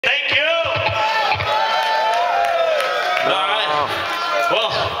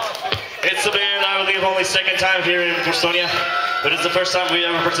second time here in Estonia, but it's the first time we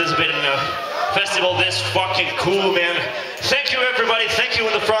ever participated in a festival this fucking cool, man. Thank you, everybody. Thank you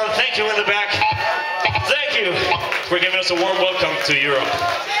in the front. Thank you in the back. Thank you for giving us a warm welcome to Europe.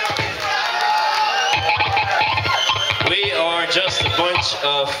 We are just a bunch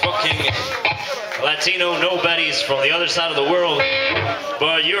of fucking Latino nobodies from the other side of the world,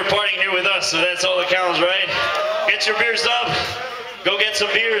 but you're partying here with us, so that's all that counts, right? Get your beers up. Go get some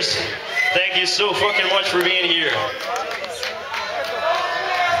beers. Thank you so fucking much for being here.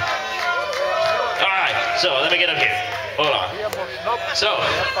 Alright, so let me get up here. Hold on. So,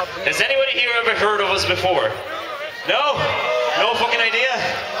 has anybody here ever heard of us before? No? No fucking idea?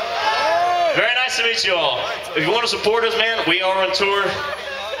 Very nice to meet you all. If you want to support us, man, we are on tour.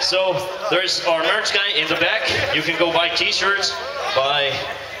 So, there's our merch guy in the back. You can go buy t-shirts,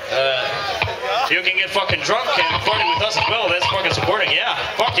 you can get fucking drunk and party with us as well. That's fucking supporting, yeah.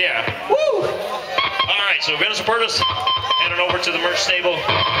 Fuck yeah. Woo! Alright, so if you're gonna support us, head on over to the merch table.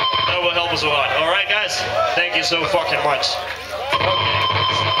 That will help us a lot. Alright, guys? Thank you so fucking much. Okay.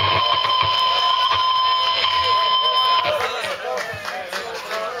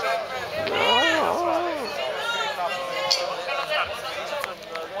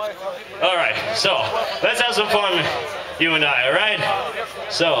 Alright, so let's have some fun, you and I, alright?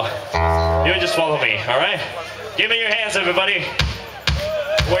 So, you just follow me, alright? Give me your hands, everybody.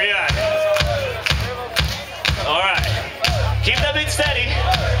 Where you at? Alright. Keep that beat steady.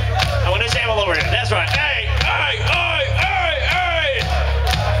 I want to jam all over here. That's right. Hey, hey, oh!